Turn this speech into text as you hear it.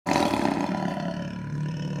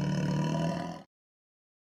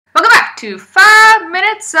to 5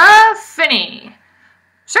 minutes of Finny.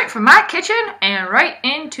 Straight from my kitchen and right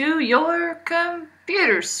into your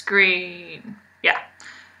computer screen. Yeah.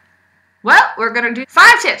 Well, we're gonna do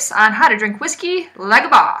 5 tips on how to drink whiskey like a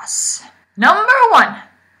boss. Number 1,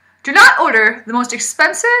 do not order the most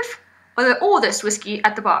expensive or the oldest whiskey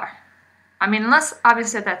at the bar. I mean, unless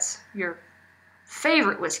obviously that's your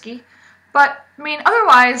favorite whiskey, but I mean,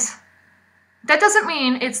 otherwise, that doesn't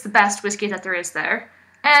mean it's the best whiskey that there is there.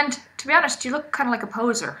 And to be honest, you look kind of like a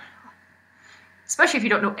poser. Especially if you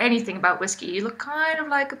don't know anything about whiskey, you look kind of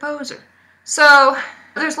like a poser. So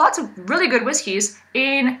there's lots of really good whiskeys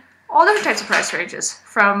in all different types of price ranges,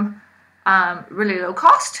 from really low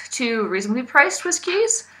cost to reasonably priced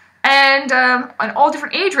whiskeys, and on all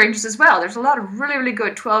different age ranges as well. There's a lot of really, really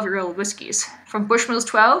good 12-year-old whiskeys, from Bushmills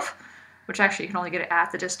 12, which actually you can only get it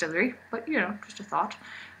at the distillery, but you know, just a thought,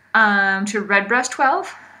 to Redbreast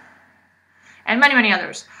 12, and many, many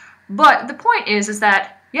others. But the point is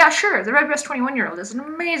that, yeah, sure, the Redbreast 21-year-old is an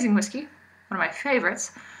amazing whiskey, one of my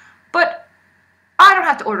favorites, but I don't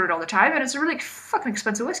have to order it all the time, and it's a really fucking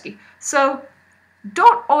expensive whiskey. So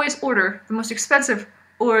don't always order the most expensive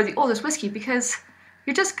or the oldest whiskey, because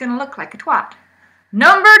you're just gonna look like a twat.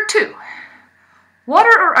 Number 2,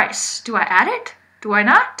 water or ice? Do I add it? Do I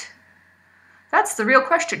not? That's the real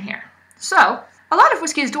question here. So a lot of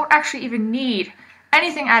whiskeys don't actually even need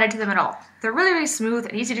anything added to them at all. They're really, really smooth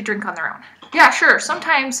and easy to drink on their own. Yeah, sure,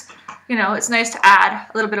 sometimes, you know, it's nice to add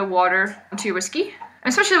a little bit of water to your whiskey.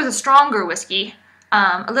 Especially with a stronger whiskey,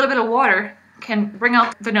 a little bit of water can bring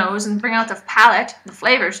out the nose and bring out the palate, the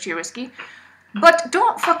flavors to your whiskey. But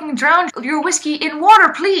don't fucking drown your whiskey in water,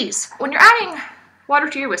 please. When you're adding water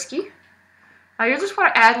to your whiskey, you just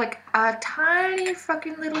want to add like a tiny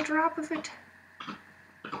fucking little drop of it.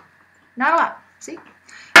 Not a lot, see?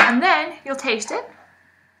 And then you'll taste it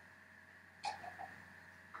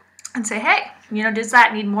and say, hey, you know, does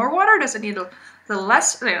that need more water? Does it need a little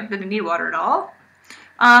less? You know, does it need water at all?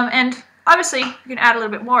 And obviously, you can add a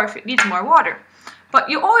little bit more if it needs more water. But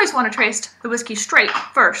you always want to taste the whiskey straight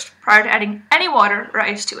first, prior to adding any water or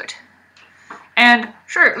ice to it. And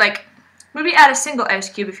sure, like, maybe add a single ice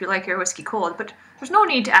cube if you like your whiskey cold, but there's no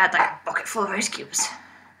need to add like a bucket full of ice cubes.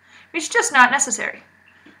 It's just not necessary.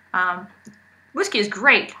 Whiskey is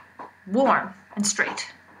great, warm, and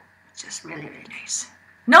straight. It's just really, really nice.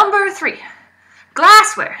 Number 3,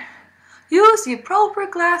 glassware. Use the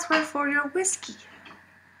appropriate glassware for your whiskey.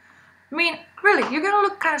 I mean, really, you're gonna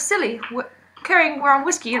look kind of silly carrying around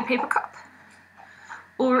whiskey in a paper cup,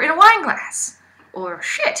 or in a wine glass, or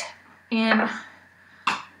shit, in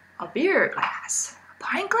a beer glass. A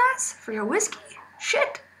pint glass for your whiskey?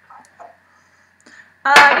 Shit.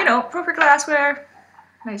 You know, appropriate glassware,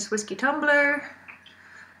 nice whiskey tumbler,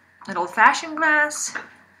 an old-fashioned glass,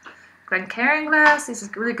 Glencairn glass. This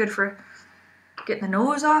is really good for getting the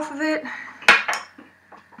nose off of it.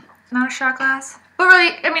 Not a shot glass. But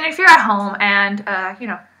really, I mean, if you're at home and, you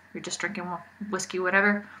know, you're just drinking whiskey,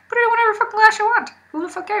 whatever, put it in whatever fucking glass you want. Who the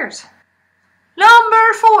fuck cares?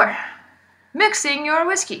 Number 4, mixing your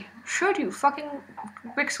whiskey. Should you fucking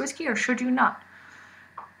mix whiskey or should you not?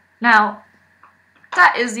 Now,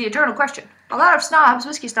 that is the eternal question. A lot of snobs,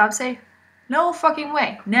 whiskey snobs, say, no fucking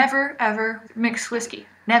way. Never, ever mix whiskey.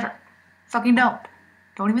 Never. Fucking don't.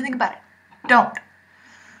 Don't even think about it. Don't.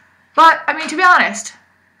 But, I mean, to be honest,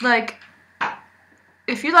 like,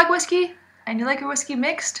 if you like whiskey and you like your whiskey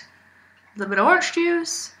mixed, a little bit of orange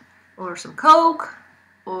juice, or some Coke,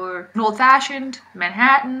 or an old-fashioned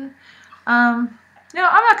Manhattan, you know,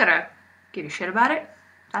 I'm not gonna give you shit about it.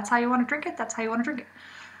 That's how you want to drink it, that's how you want to drink it.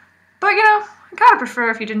 But, you know, I kind of prefer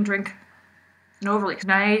if you didn't drink an overly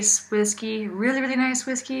nice whiskey, really, really nice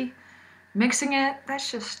whiskey. Mixing it, that's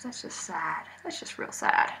just sad. That's just real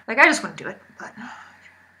sad. Like, I just wouldn't do it, but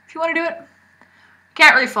if you want to do it,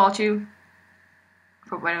 can't really fault you.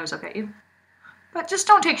 Put my nose up at you. But just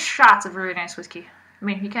don't take shots of really nice whiskey. I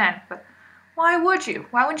mean, you can, but why would you?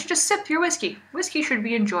 Why wouldn't you just sip your whiskey? Whiskey should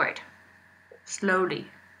be enjoyed. Slowly.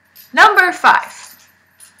 Number 5.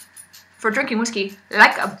 For drinking whiskey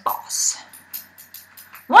like a boss.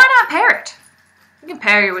 Why not pair it? You can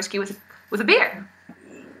pair your whiskey with a beer.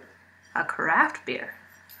 A craft beer.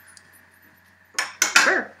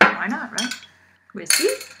 Sure, why not, right? Whiskey,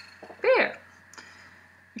 beer.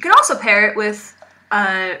 You can also pair it with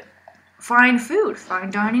fine food,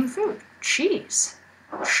 fine dining food, cheese,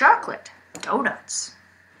 chocolate, donuts,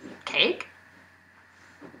 cake.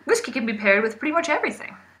 Whiskey can be paired with pretty much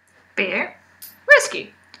everything. Beer,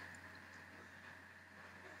 whiskey.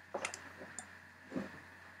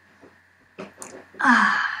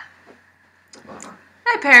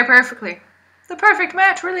 They pair perfectly. The perfect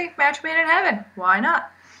match, really. Match made in heaven. Why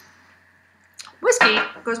not? Whiskey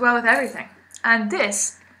goes well with everything, and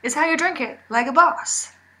this is how you drink it like a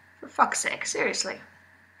boss. For fuck's sake, seriously.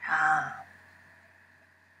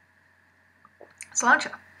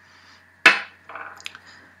 Cilantro.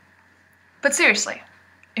 But seriously,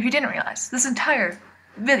 if you didn't realize, this entire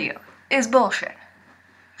video is bullshit.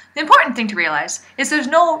 The important thing to realize is there's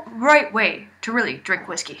no right way to really drink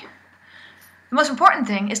whiskey. The most important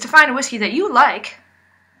thing is to find a whiskey that you like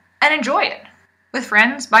and enjoy it. With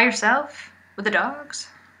friends, by yourself, with the dogs.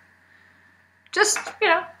 Just,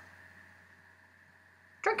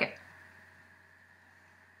 drink it.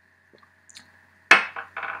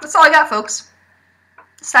 That's all I got, folks.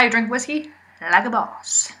 This is how you drink whiskey like a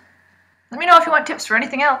boss. Let me know if you want tips for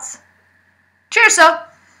anything else. Cheers, so!